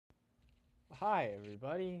Hi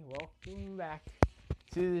everybody, welcome back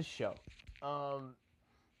to the show. Um,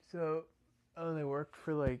 so I only worked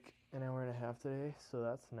for like an hour and a half today, so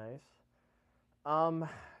that's nice. Um,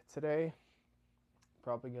 Today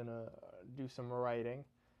probably gonna do some writing,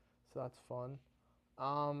 so that's fun.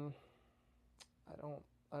 Um, I don't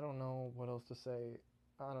I don't know what else to say.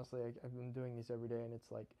 Honestly, I've been doing these every day, and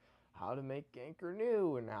it's like how to make Anchor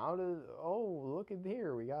new, and how to look at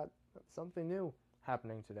here, we got something new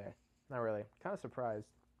happening today. Not really. Kind of surprised.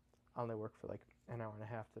 I only work for like an hour and a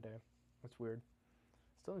half today. That's weird.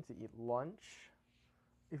 Still need to eat lunch,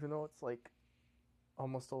 even though it's like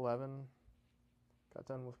almost 11. Got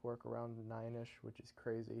done with work around 9ish, which is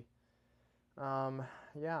crazy. Um,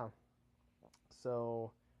 yeah.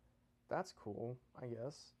 So that's cool, I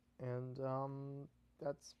guess. And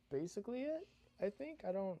that's basically it. I think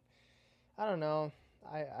I don't know.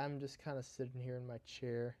 I'm just kind of sitting here in my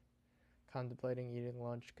chair contemplating eating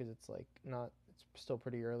lunch because it's like not it's still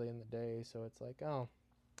pretty early in the day, so it's like, oh,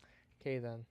 okay then.